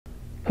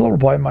Hello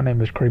everybody, my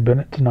name is Craig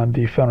Bennett and I'm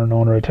the founder and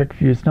owner of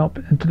TechViews Help,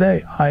 and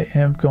today I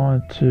am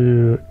going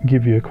to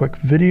give you a quick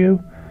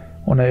video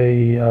on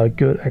a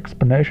good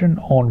explanation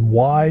on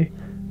why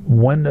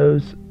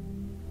Windows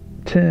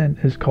 10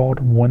 is called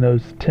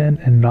Windows 10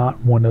 and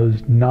not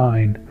Windows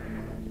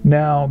 9.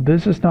 Now,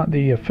 this is not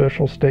the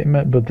official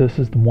statement, but this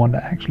is the one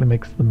that actually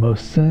makes the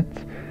most sense.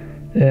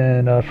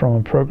 And from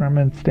a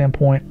programming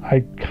standpoint,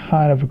 I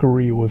kind of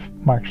agree with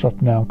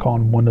Microsoft now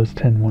calling Windows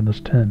 10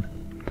 Windows 10.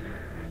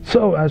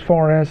 So as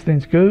far as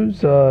things goes,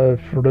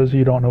 for those of you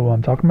who don't know what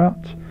I'm talking about,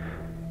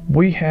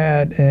 we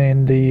had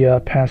in the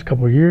past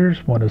couple of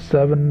years Windows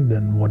 7,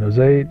 then Windows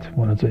 8,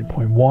 Windows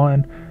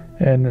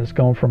 8.1, and it's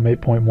going from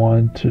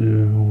 8.1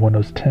 to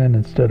Windows 10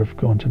 instead of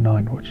going to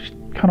 9, which is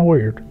kind of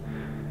weird.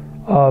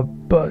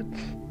 But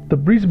the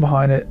reason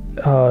behind it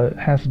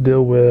has to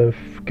deal with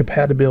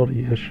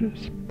compatibility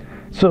issues.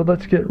 So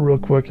let's get real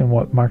quick in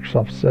what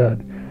Microsoft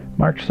said.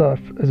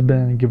 Microsoft has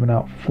been giving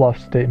out fluff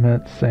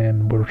statements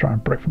saying we're trying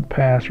to break from the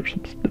past or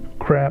some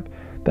crap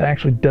that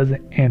actually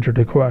doesn't answer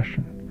the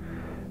question.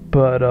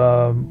 But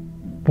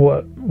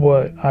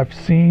what I've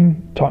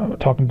seen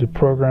talking to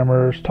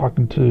programmers,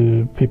 talking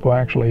to people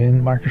actually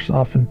in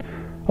Microsoft and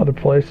other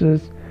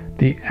places,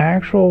 the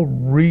actual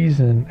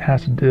reason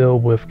has to deal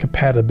with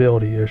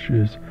compatibility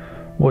issues.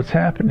 What's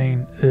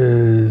happening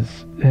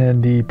is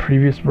in the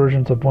previous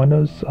versions of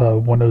Windows,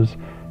 Windows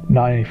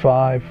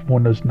 95,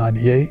 Windows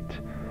 98,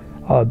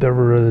 there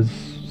was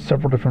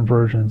several different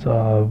versions.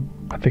 I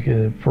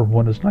think for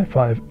Windows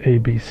 95, A,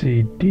 B,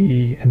 C,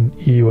 D, and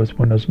E was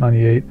Windows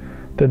 98.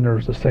 Then there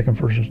was the second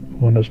version,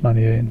 Windows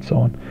 98, and so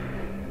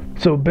on.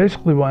 So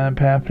basically what ends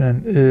up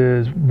happening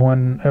is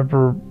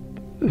whenever,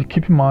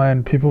 keep in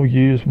mind, people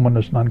use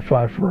Windows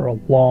 95 for a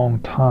long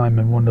time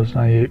and Windows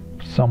 98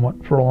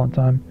 somewhat for a long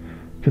time,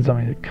 because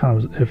I mean it kind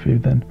of was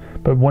iffy then.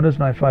 But Windows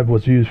 95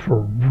 was used for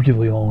a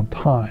really long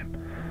time,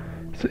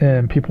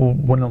 and people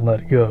wouldn't let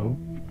it go.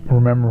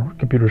 Remember,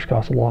 computers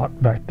cost a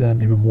lot back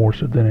then, even more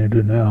so than they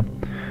do now.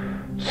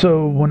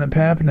 So what ended up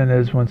happening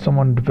is when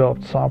someone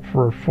developed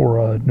software for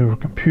a newer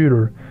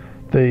computer,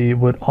 they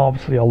would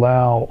obviously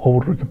allow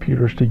older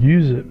computers to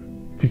use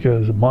it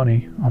because of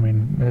money. I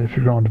mean, if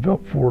you're going to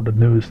develop for the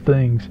newest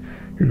things,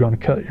 you're going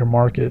to cut your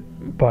market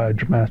by a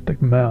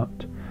dramatic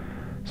amount.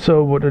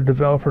 So what the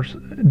developers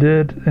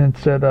did,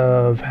 instead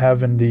of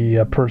having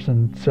the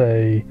person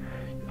say,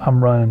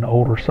 I'm running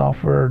older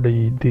software,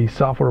 the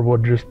software will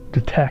just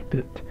detect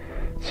it.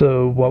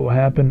 So what will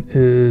happen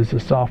is the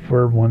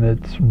software, when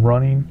it's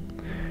running,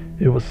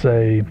 it will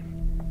say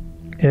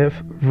if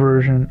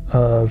version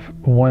of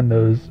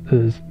Windows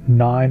is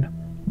 9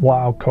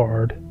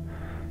 wildcard,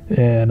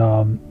 and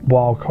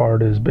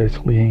wildcard is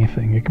basically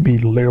anything. It could be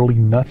literally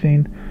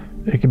nothing.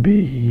 It could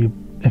be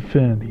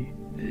infinity.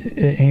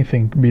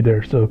 Anything could be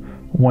there. So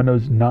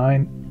Windows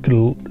 9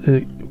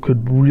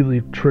 could really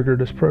trigger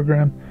this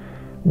program.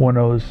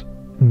 Windows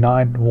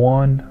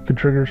 9.1 could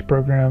trigger this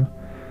program.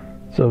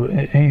 So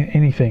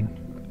anything.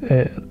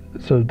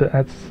 So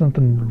that's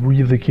something to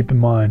really keep in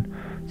mind.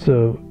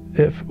 So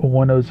if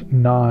Windows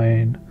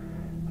 9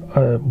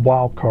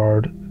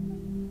 wildcard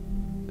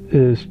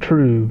is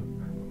true,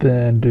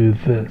 then do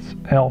this.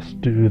 Else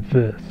do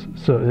this.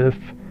 So if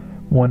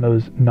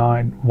Windows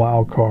 9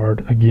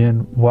 wildcard,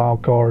 again,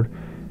 wildcard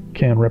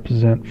can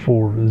represent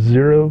for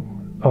 0,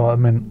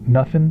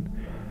 nothing,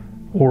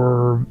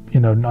 or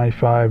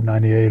 95,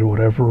 98, or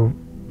whatever,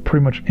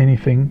 pretty much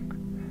anything,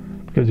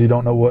 because you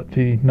don't know what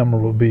the number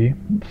will be,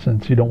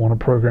 since you don't want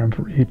to program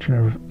for each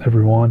and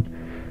every one.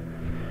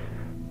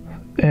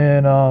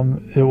 And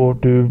it will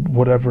do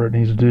whatever it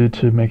needs to do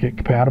to make it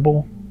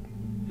compatible.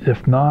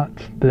 If not,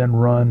 then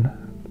run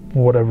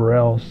whatever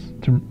else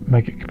to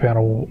make it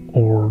compatible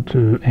or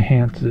to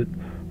enhance it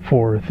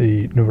for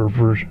the newer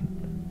version.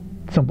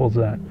 Simple as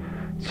that.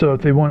 So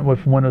if they went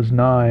with Windows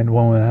 9,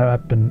 what would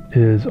happen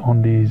is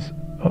on these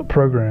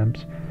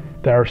programs,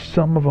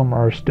 some of them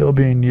are still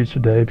being used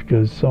today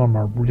because some of them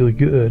are really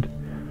good,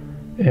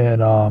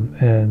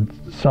 and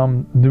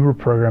some newer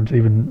programs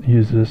even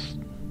use this,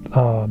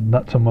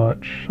 not so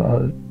much.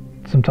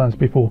 Sometimes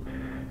people,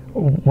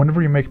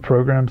 whenever you make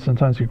programs,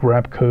 sometimes you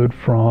grab code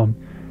from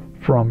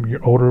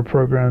your older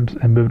programs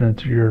and move it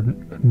into your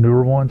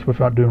newer ones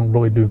without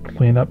really doing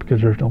cleanup,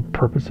 because there's no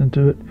purpose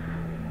into it.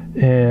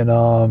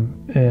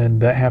 And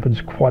that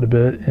happens quite a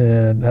bit,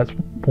 and that's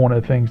one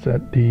of the things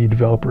that the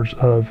developers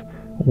of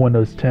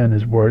Windows 10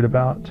 is worried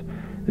about,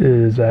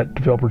 is that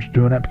developers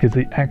doing that, because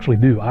they actually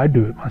do. I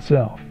do it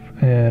myself,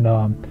 and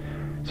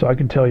so I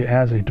can tell you,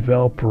 as a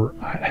developer,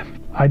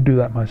 I do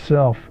that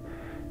myself,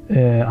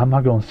 and I'm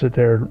not going to sit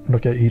there and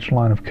look at each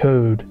line of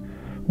code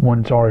when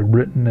it's already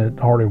written. It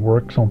already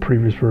works on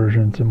previous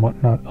versions and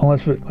whatnot,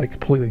 unless it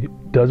completely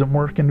doesn't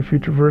work in the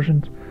future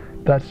versions.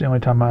 That's the only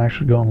time I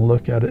actually go and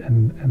look at it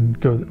and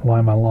go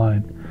line by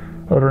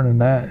line. Other than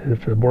that,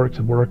 if it works,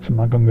 it works. I'm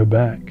not going to go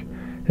back.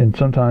 And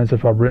sometimes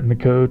if I've written the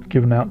code,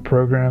 given out the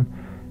program,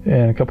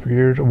 and a couple of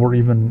years or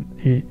even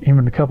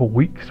a couple of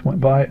weeks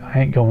went by, I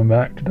ain't going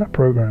back to that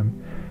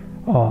program.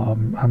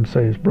 I'm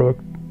saying it's broke,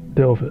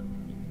 deal with it.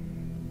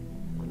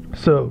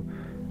 So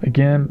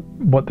Again,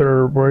 what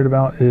they're worried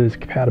about is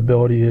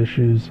compatibility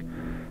issues.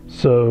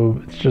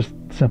 So it's just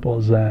simple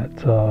as that.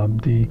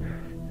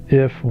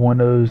 If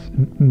Windows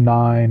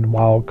 9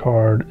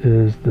 wildcard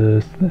is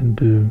this, then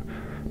do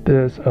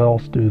this,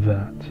 else do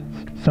that.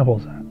 Simple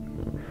as that.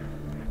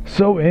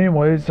 So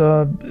anyways,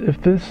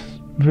 if this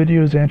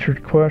video has answered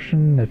your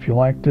question, if you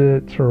liked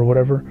it or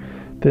whatever,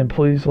 then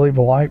please leave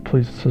a like,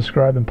 please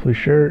subscribe, and please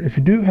share. If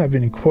you do have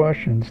any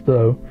questions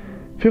though,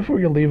 feel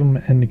free to leave them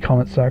in the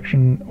comment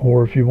section,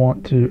 or if you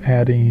want to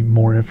add any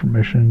more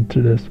information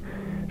to this,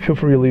 feel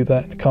free to leave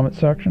that in the comment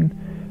section.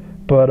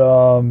 But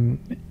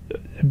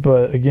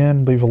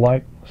again, leave a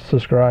like,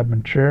 subscribe,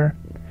 and share.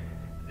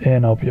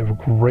 And I hope you have a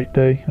great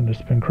day. And this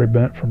has been Craig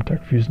Bennett from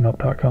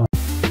TechFusionHelp.com.